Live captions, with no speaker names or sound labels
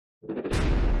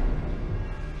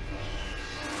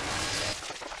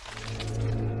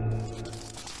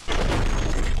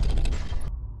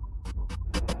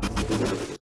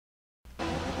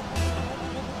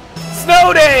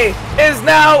Snow Day is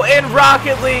now in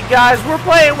Rocket League, guys. We're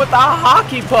playing with a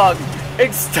hockey puck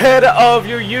instead of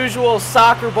your usual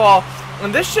soccer ball.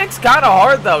 And this shit's kind of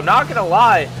hard, though, not gonna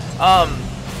lie. Oh,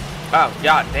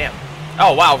 god damn.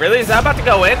 Oh, wow, really? Is that about to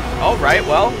go in? All right,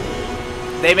 well,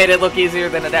 they made it look easier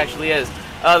than it actually is.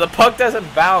 The puck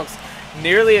doesn't bounce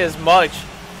nearly as much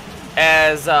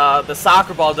as the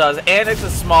soccer ball does, and it's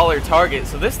a smaller target.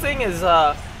 So this thing is,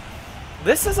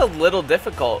 this is a little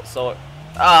difficult. So,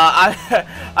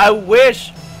 I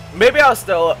wish, maybe I'll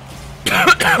still,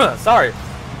 sorry,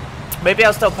 maybe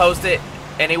I'll still post it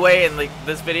anyway in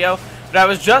this video. But I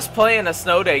was just playing a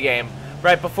Snow Day game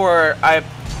right before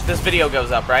this video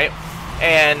goes up, right?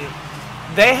 And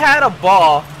they had a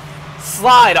ball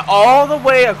slide all the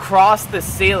way across the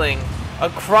ceiling,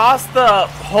 across the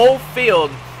whole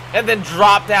field, and then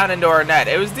drop down into our net.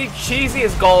 It was the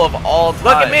cheesiest goal of all time.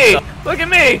 Look at me! Look at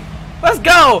me! Let's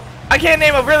go! I can't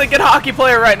name a really good hockey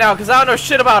player right now because I don't know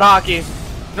shit about hockey.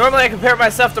 Normally I compare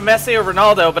myself to Messi or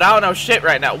Ronaldo, but I don't know shit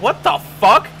right now. What the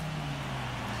fuck?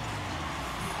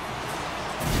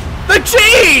 The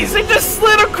cheese! It just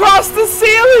slid across the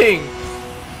ceiling!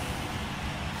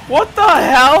 What the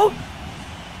hell?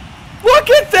 Look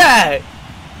at that!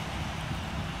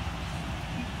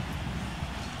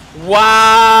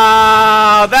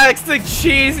 Wow, that's the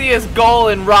cheesiest goal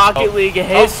in Rocket League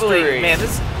history. Man,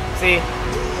 see,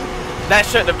 that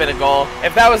shouldn't have been a goal.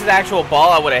 If that was an actual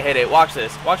ball, I would have hit it. Watch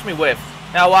this. Watch me whiff.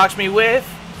 Now watch me whiff.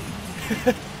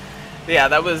 Yeah,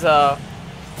 that was,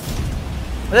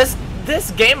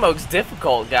 this game mode's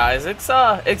difficult, guys. It's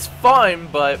fun,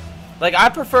 but, like, I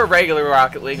prefer regular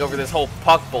Rocket League over this whole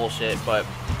puck bullshit, but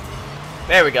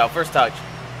there we go. First touch.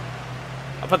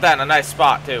 I'll put that in a nice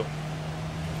spot, too.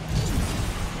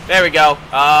 There we go.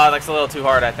 That's a little too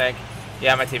hard, I think.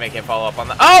 Yeah, my teammate can't follow up on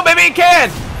that. Oh, maybe he can!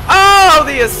 Oh,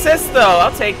 the assist, though.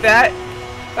 I'll take that.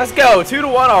 Let's go.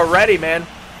 2-1 already, man.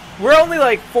 We're only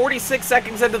like 46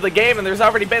 seconds into the game, and there's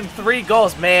already been 3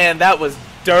 goals. Man, that was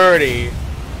dirty.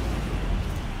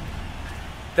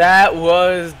 That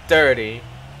was dirty.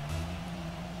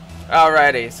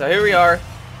 Alrighty, so here we are.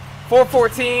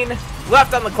 4:14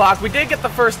 left on the clock. We did get the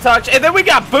first touch, and then we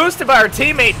got boosted by our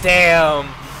teammate. Damn.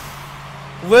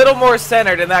 Little more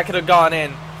centered, and that could have gone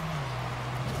in.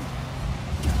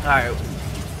 Alright.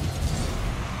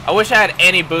 I wish I had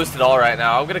any boost at all right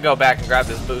now. I'm going to go back and grab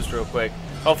this boost real quick.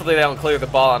 Hopefully they don't clear the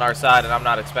ball on our side, and I'm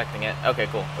not expecting it. Okay,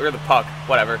 cool. We're the puck.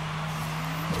 Whatever.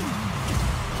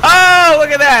 Oh, look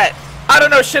at that! I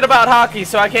don't know shit about hockey,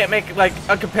 so I can't make, like,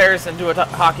 a comparison to a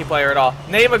hockey player at all.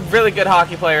 Name a really good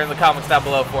hockey player in the comments down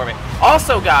below for me.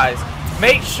 Also, guys,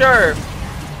 make sure,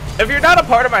 if you're not a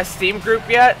part of my Steam group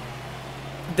yet,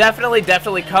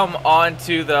 definitely come on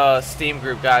to the Steam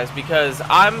group, guys, because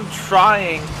I'm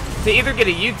trying to either get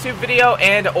a YouTube video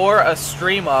and or a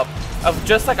stream up of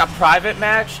just like a private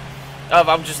match of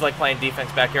I'm just like playing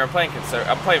defense back here. I'm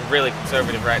playing really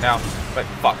conservative right now, but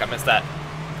fuck, I missed that.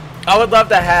 I would love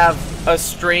to have a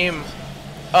stream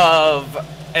of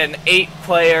an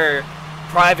 8-player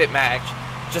private match,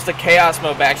 just a chaos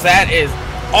mode match. That is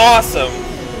awesome.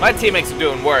 My teammates are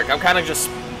doing work. I'm kind of just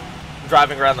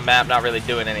driving around the map, not really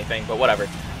doing anything, but whatever.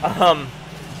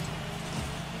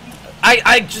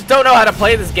 I just don't know how to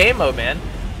play this game mode, man.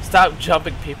 Stop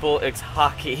jumping people, it's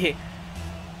hockey.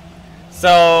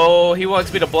 So, he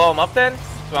wants me to blow him up then?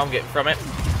 That's what I'm getting from it.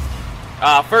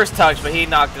 First touch, but he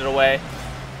knocked it away.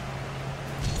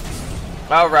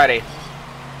 Alrighty.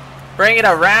 Bring it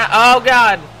around. Oh,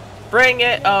 God. Bring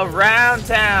it around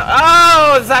town.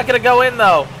 Oh, it's not going to go in,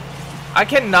 though. I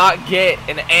cannot get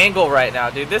an angle right now,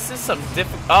 dude. This is some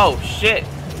difficult. Oh, shit.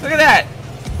 Look at that.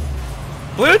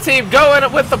 Blue team going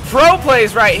with the pro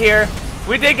plays right here.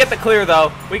 We did get the clear,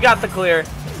 though. We got the clear.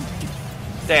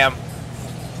 Damn.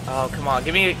 Oh, come on.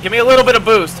 Give me a little bit of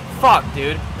boost. Fuck,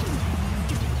 dude.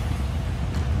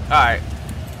 Alright.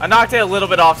 I knocked it a little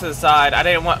bit off to the side. I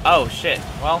didn't want... Oh, shit.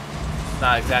 Well,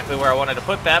 not exactly where I wanted to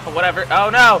put that, but whatever. Oh,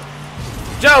 no.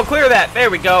 Joe, clear that. There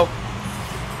we go.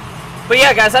 But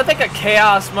yeah, guys, I think a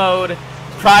chaos mode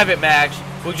private match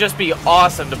would just be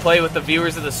awesome to play with the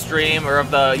viewers of the stream or of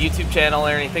the YouTube channel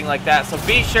or anything like that. So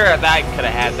be sure that I could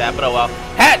have had that, but oh well.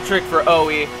 Hat trick for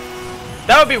OE.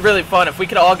 That would be really fun if we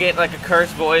could all get like a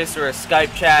curse voice or a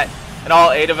Skype chat and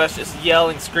all 8 of us just yell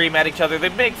and scream at each other.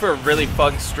 They'd make for a really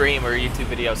fun stream or a YouTube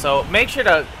video. So make sure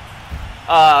to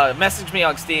message me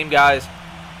on Steam, guys.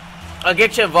 I'll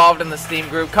get you involved in the Steam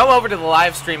group. Come over to the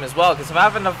live stream as well, because if I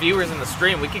have enough viewers in the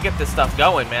stream, we could get this stuff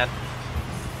going, man.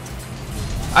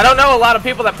 I don't know a lot of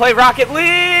people that play Rocket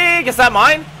League. Is that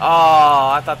mine? Oh,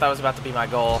 I thought that was about to be my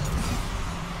goal.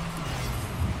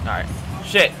 Alright.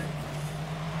 Shit.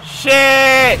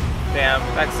 Shit! Damn,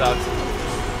 that sucks.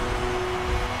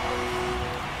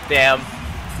 Damn.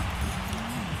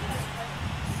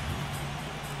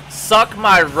 Suck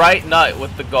my right nut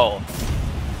with the goal.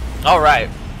 Alright.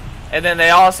 And then they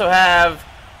also have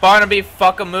Barnaby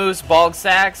Fuckamoose Bald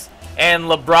Sacks and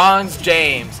LeBron's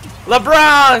James.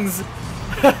 LeBron's!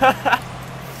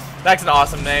 That's an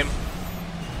awesome name.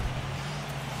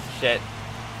 Shit.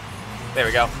 There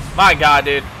we go. My god,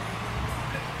 dude.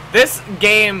 This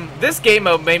game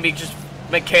mode made me just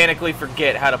mechanically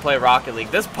forget how to play Rocket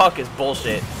League. This puck is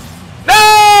bullshit.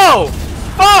 No!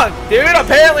 Fuck, dude.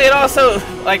 Apparently it also,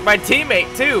 like, my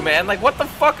teammate too, man. Like, what the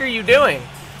fuck are you doing?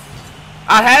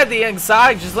 I had the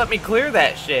inside. Just let me clear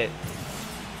that shit.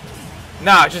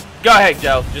 Nah, just go ahead,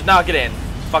 Joe. Just knock it in.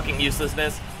 Fucking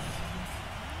uselessness.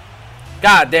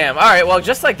 God damn. Alright, well,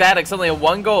 just like that, it's only a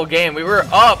 1-goal game. We were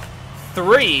up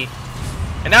 3.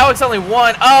 And now it's only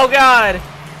 1. Oh, God.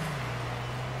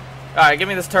 Alright, give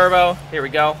me this turbo. Here we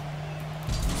go.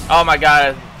 Oh, my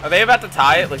God. Are they about to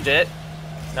tie it? Legit?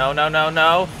 No, no, no,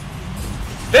 no.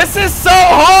 This is so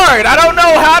hard. I don't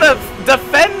know how to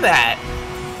defend that.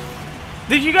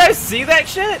 Did you guys see that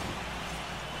shit?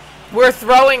 We're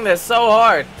throwing this so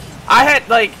hard. I had,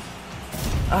 like...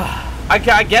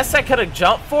 I guess I could have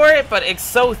jumped for it, but it's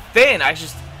so thin. I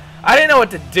didn't know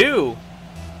what to do.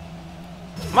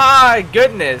 My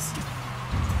goodness.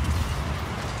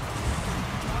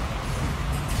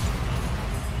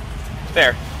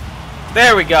 There.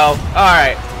 There we go.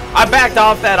 Alright. I backed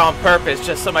off that on purpose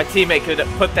just so my teammate could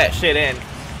put that shit in.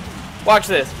 Watch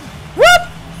this. Whoop!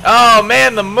 Oh,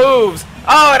 man, the moves.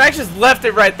 Oh, and I just left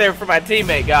it right there for my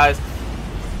teammate, guys.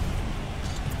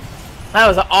 That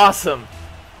was awesome.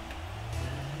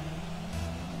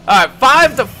 Alright,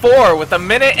 5-4 with a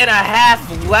minute and a half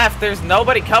left. There's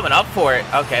nobody coming up for it.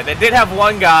 Okay, they did have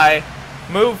one guy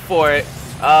move for it.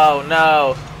 Oh,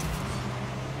 no.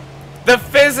 The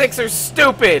physics are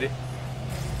stupid.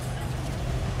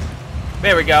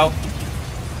 There we go.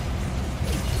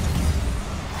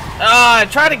 I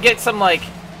tried to get some, like,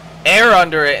 air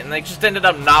under it, and they just ended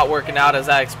up not working out as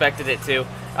I expected it to.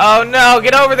 Oh, no.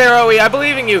 Get over there, OE. I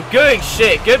believe in you. Good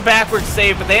shit. Good backward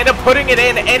save, but they end up putting it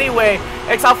in anyway.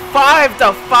 It's a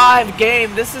 5-5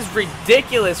 game. This is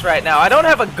ridiculous right now. I don't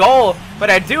have a goal, but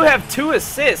I do have 2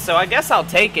 assists, so I guess I'll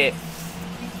take it.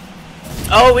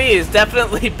 OE is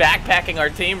definitely backpacking our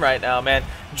team right now, man.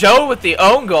 Joe with the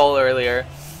own goal earlier.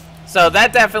 So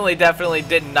that definitely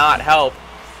did not help.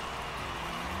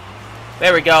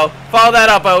 There we go. Follow that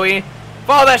up, OE.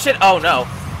 Follow that shit. Oh, no.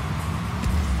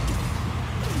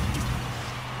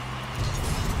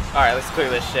 Alright, let's clear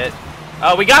this shit.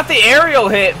 We got the aerial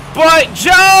hit, but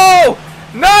Joe!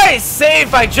 Nice save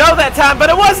by Joe that time, but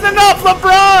it wasn't enough.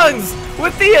 LeBron's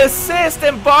with the assist,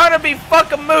 and Barnaby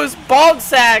Fuckamoose Bald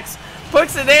Sacks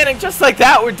puts it in, and just like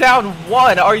that, we're down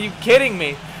 1. Are you kidding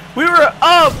me? We were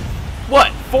up,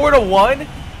 what, 4-1?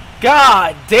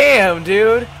 God damn,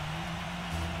 dude.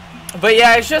 But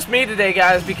yeah, it's just me today,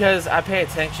 guys, because I pay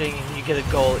attention and you get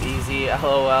a goal easy,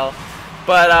 lol.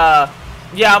 But,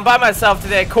 yeah, I'm by myself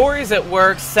today. Corey's at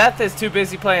work. Seth is too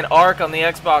busy playing Ark on the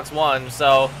Xbox One,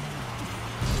 so...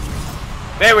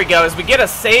 There we go, as we get a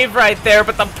save right there,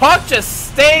 but the puck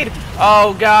just stayed...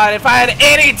 Oh, God, if I had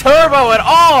any turbo at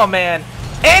all, man.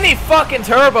 Any fucking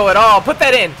turbo at all. Put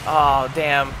that in. Oh,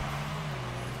 damn.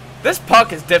 This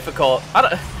puck is difficult.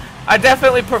 I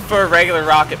definitely prefer regular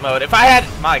rocket mode. If I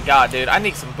had... My God, dude, I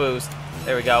need some boost.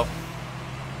 There we go.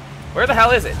 Where the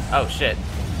hell is it? Oh, shit.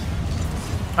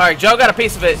 Alright, Joe got a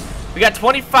piece of it. We got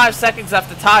 25 seconds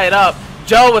left to tie it up.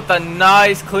 Joe with a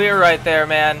nice clear right there,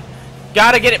 man.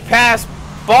 Gotta get it past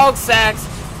Bald Sacks.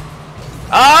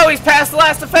 Oh, he's past the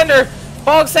last defender.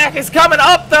 Bald Sack is coming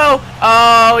up, though.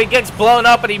 Oh, he gets blown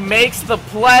up, but he makes the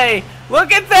play.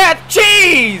 Look at that.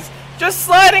 Jeez. Just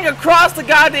sliding across the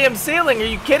goddamn ceiling. Are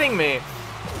you kidding me?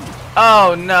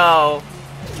 Oh, no.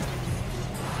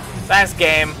 That's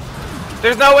game.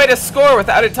 There's no way to score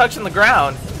without it touching the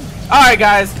ground. Alright,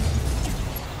 guys.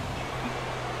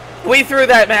 We threw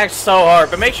that match so hard,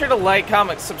 but make sure to like,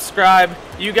 comment, subscribe.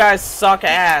 You guys suck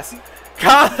ass.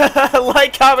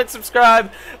 Like, comment,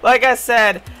 subscribe. Like I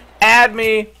said, add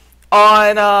me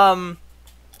on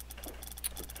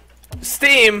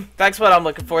Steam. That's what I'm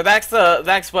looking for. That's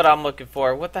what I'm looking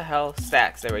for. What the hell?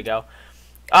 Stacks. There we go.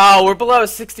 Oh, we're below a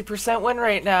 60% win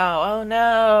rate now. Oh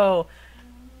no.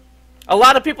 A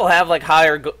lot of people have like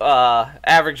higher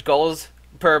average goals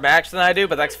per match than I do,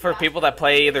 but that's for people that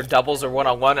play either doubles or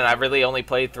one-on-one, and I really only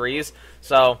play threes,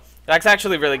 so that's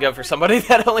actually really good for somebody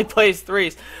that only plays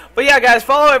threes. But yeah, guys,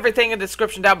 follow everything in the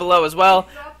description down below as well,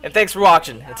 and thanks for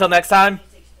watching. Until next time,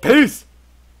 peace!